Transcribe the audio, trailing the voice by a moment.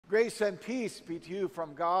Grace and peace be to you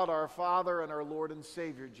from God our Father and our Lord and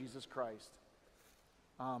Savior, Jesus Christ.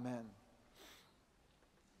 Amen.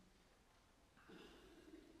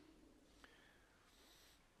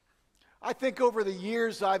 I think over the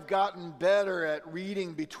years I've gotten better at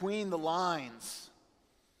reading between the lines,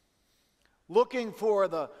 looking for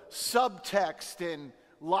the subtext in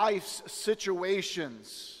life's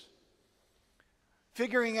situations,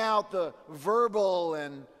 figuring out the verbal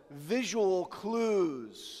and visual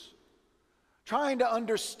clues, trying to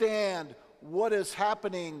understand what is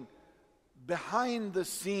happening behind the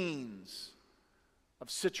scenes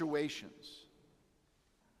of situations.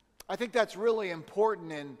 I think that's really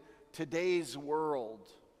important in today's world.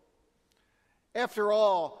 After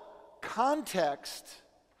all, context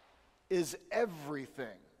is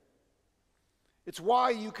everything. It's why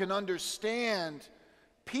you can understand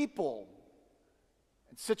people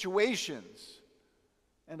and situations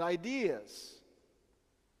and ideas.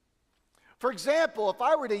 For example, if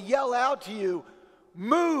I were to yell out to you,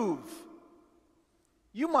 "Move,"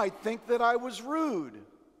 you might think that I was rude.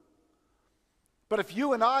 But if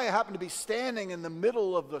you and I happen to be standing in the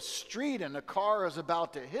middle of the street and a car is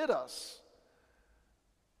about to hit us,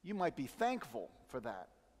 you might be thankful for that.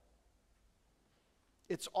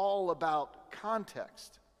 It's all about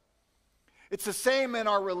context. It's the same in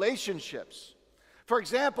our relationships. For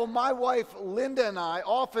example, my wife Linda and I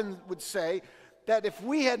often would say that if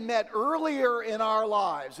we had met earlier in our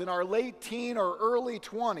lives, in our late teen or early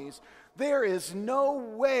 20s, there is no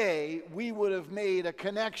way we would have made a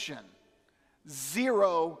connection.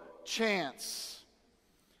 Zero chance.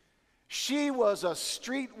 She was a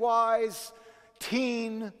streetwise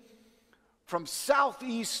teen from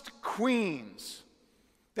southeast Queens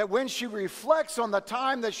that when she reflects on the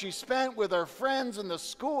time that she spent with her friends in the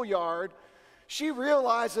schoolyard, she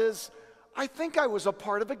realizes, I think I was a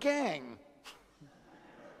part of a gang.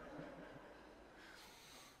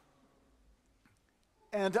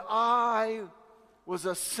 And I was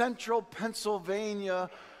a central Pennsylvania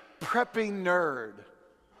prepping nerd.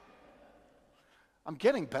 I'm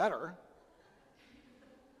getting better.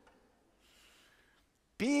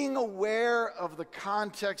 Being aware of the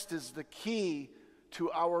context is the key to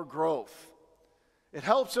our growth. It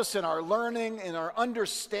helps us in our learning and our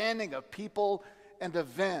understanding of people and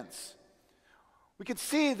events. We can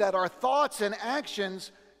see that our thoughts and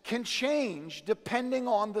actions can change depending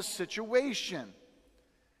on the situation.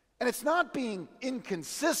 And it's not being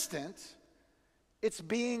inconsistent, it's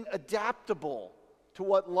being adaptable to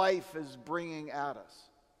what life is bringing at us.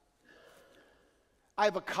 I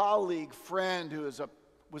have a colleague, friend, who was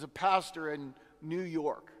a pastor in New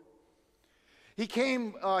York. He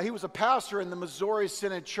was a pastor in the Missouri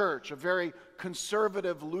Synod Church, a very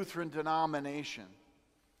conservative Lutheran denomination.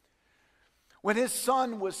 When his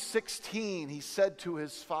son was 16, he said to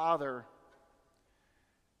his father,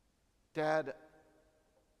 "Dad,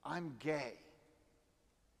 I'm gay."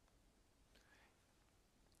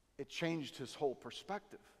 It changed his whole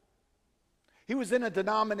perspective. He was in a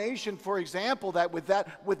denomination, for example, that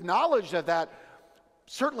with knowledge of that,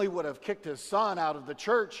 certainly would have kicked his son out of the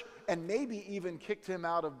church and maybe even kicked him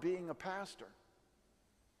out of being a pastor.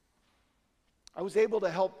 I was able to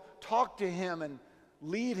help talk to him and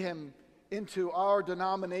lead him into our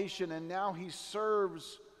denomination, and now he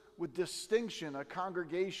serves with distinction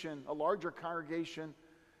a larger congregation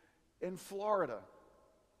in Florida.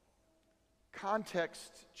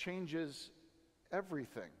 Context changes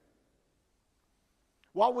everything.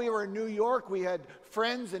 While we were in New York, we had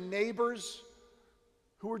friends and neighbors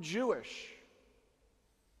who were Jewish.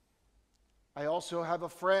 I also have a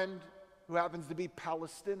friend who happens to be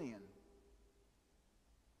Palestinian.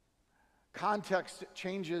 Context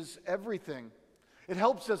changes everything. It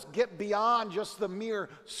helps us get beyond just the mere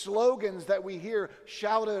slogans that we hear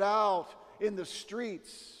shouted out in the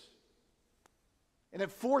streets. And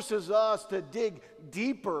it forces us to dig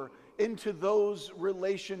deeper into those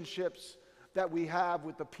relationships that we have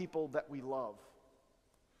with the people that we love.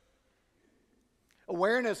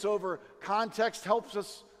 Awareness over context helps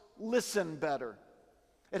us listen better.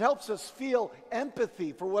 It helps us feel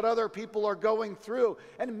empathy for what other people are going through.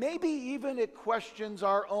 And maybe even it questions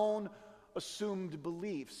our own assumed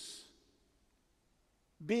beliefs.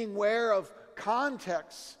 Being aware of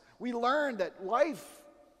context, we learn that life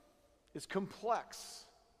is complex.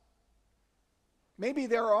 Maybe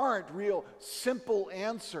there aren't real simple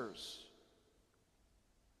answers.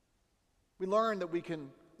 We learn that we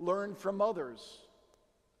can learn from others.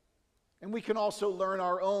 And we can also learn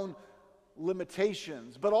our own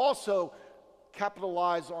limitations, but also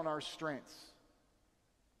capitalize on our strengths.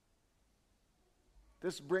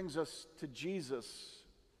 This brings us to Jesus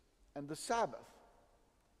and the Sabbath.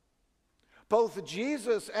 Both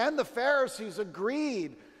Jesus and the Pharisees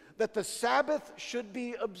agreed that the Sabbath should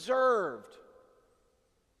be observed.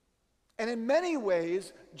 And in many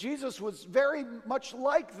ways, Jesus was very much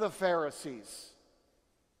like the Pharisees.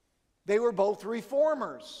 They were both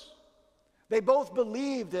reformers. They both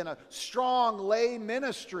believed in a strong lay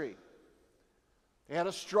ministry. They had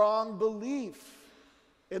a strong belief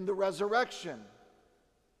in the resurrection.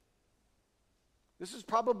 This is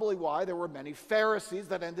probably why there were many Pharisees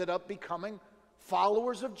that ended up becoming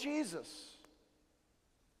followers of Jesus.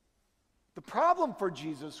 The problem for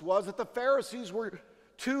Jesus was that the Pharisees were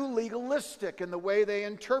too legalistic in the way they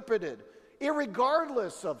interpreted,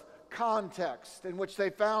 irregardless of context in which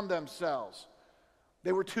they found themselves.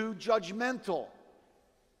 They were too judgmental.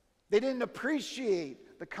 They didn't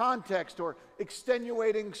appreciate the context or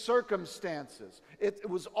extenuating circumstances. It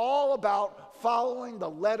was all about following the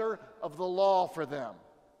letter of the law for them.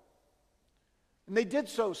 And they did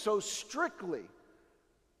so strictly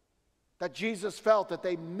that Jesus felt that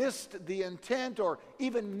they missed the intent or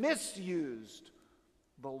even misused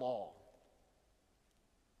the law.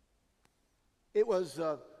 It was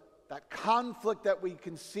that conflict that we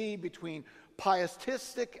can see between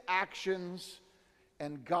pietistic actions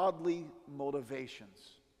and godly motivations.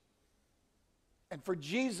 And for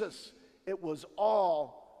Jesus, it was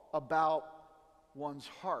all about one's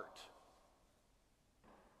heart.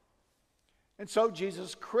 And so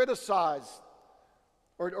Jesus criticized,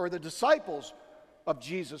 or the disciples of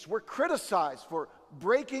Jesus were criticized for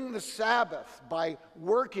breaking the Sabbath by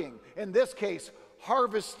working, in this case,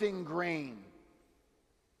 harvesting grain.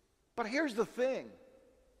 But here's the thing.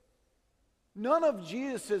 None of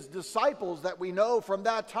Jesus' disciples that we know from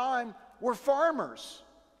that time were farmers.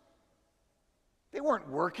 They weren't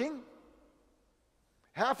working.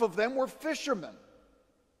 Half of them were fishermen.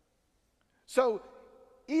 So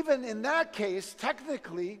even in that case,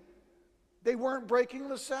 technically, they weren't breaking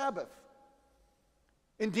the Sabbath.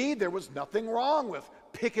 Indeed, there was nothing wrong with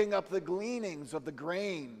picking up the gleanings of the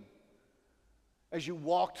grain as you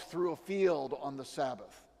walked through a field on the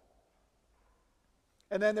Sabbath.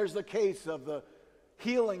 And then there's the case of the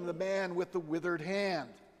healing the man with the withered hand.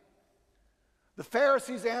 The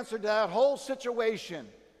Pharisees' answer to that whole situation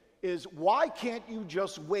is, why can't you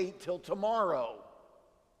just wait till tomorrow?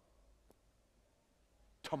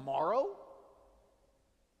 Tomorrow?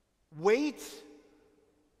 Wait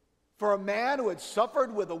for a man who had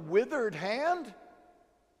suffered with a withered hand?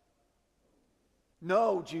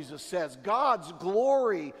 No, Jesus says, God's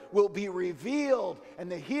glory will be revealed,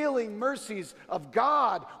 and the healing mercies of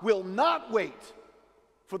God will not wait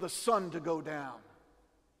for the sun to go down.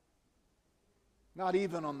 Not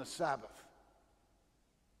even on the Sabbath.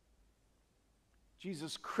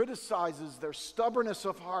 Jesus criticizes their stubbornness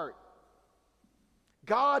of heart.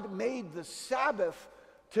 God made the Sabbath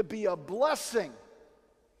to be a blessing,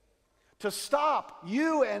 to stop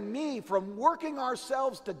you and me from working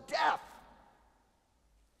ourselves to death,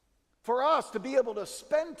 for us to be able to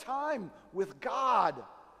spend time with God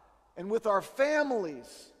and with our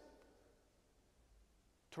families,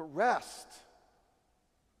 to rest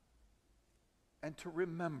and to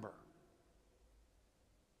remember.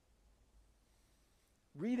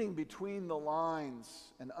 Reading between the lines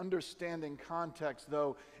and understanding context,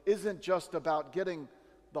 though, isn't just about getting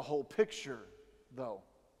the whole picture, though.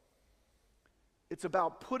 It's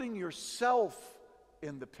about putting yourself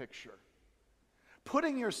in the picture.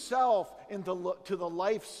 Putting yourself into the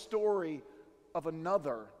life story of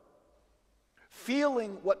another.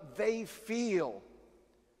 Feeling what they feel.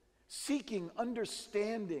 Seeking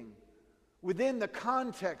understanding within the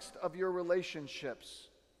context of your relationships.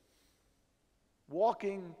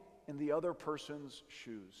 Walking in the other person's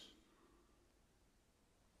shoes.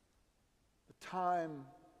 The time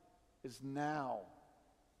is now,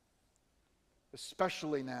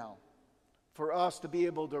 especially now, for us to be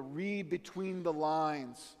able to read between the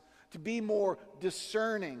lines, to be more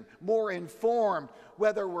discerning, more informed,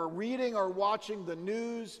 whether we're reading or watching the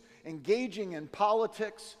news, engaging in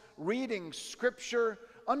politics, reading scripture,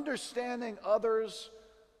 understanding others,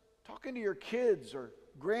 talking to your kids or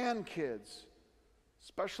grandkids,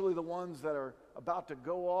 especially the ones that are about to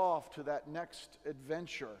go off to that next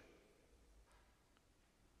adventure.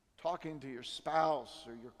 Talking to your spouse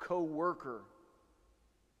or your co-worker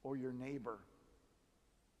or your neighbor.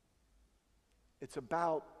 It's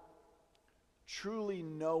about truly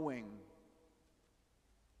knowing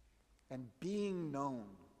and being known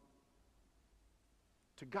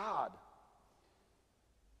to God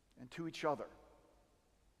and to each other.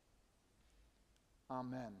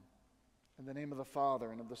 Amen. In the name of the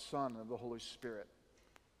Father, and of the Son, and of the Holy Spirit.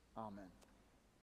 Amen.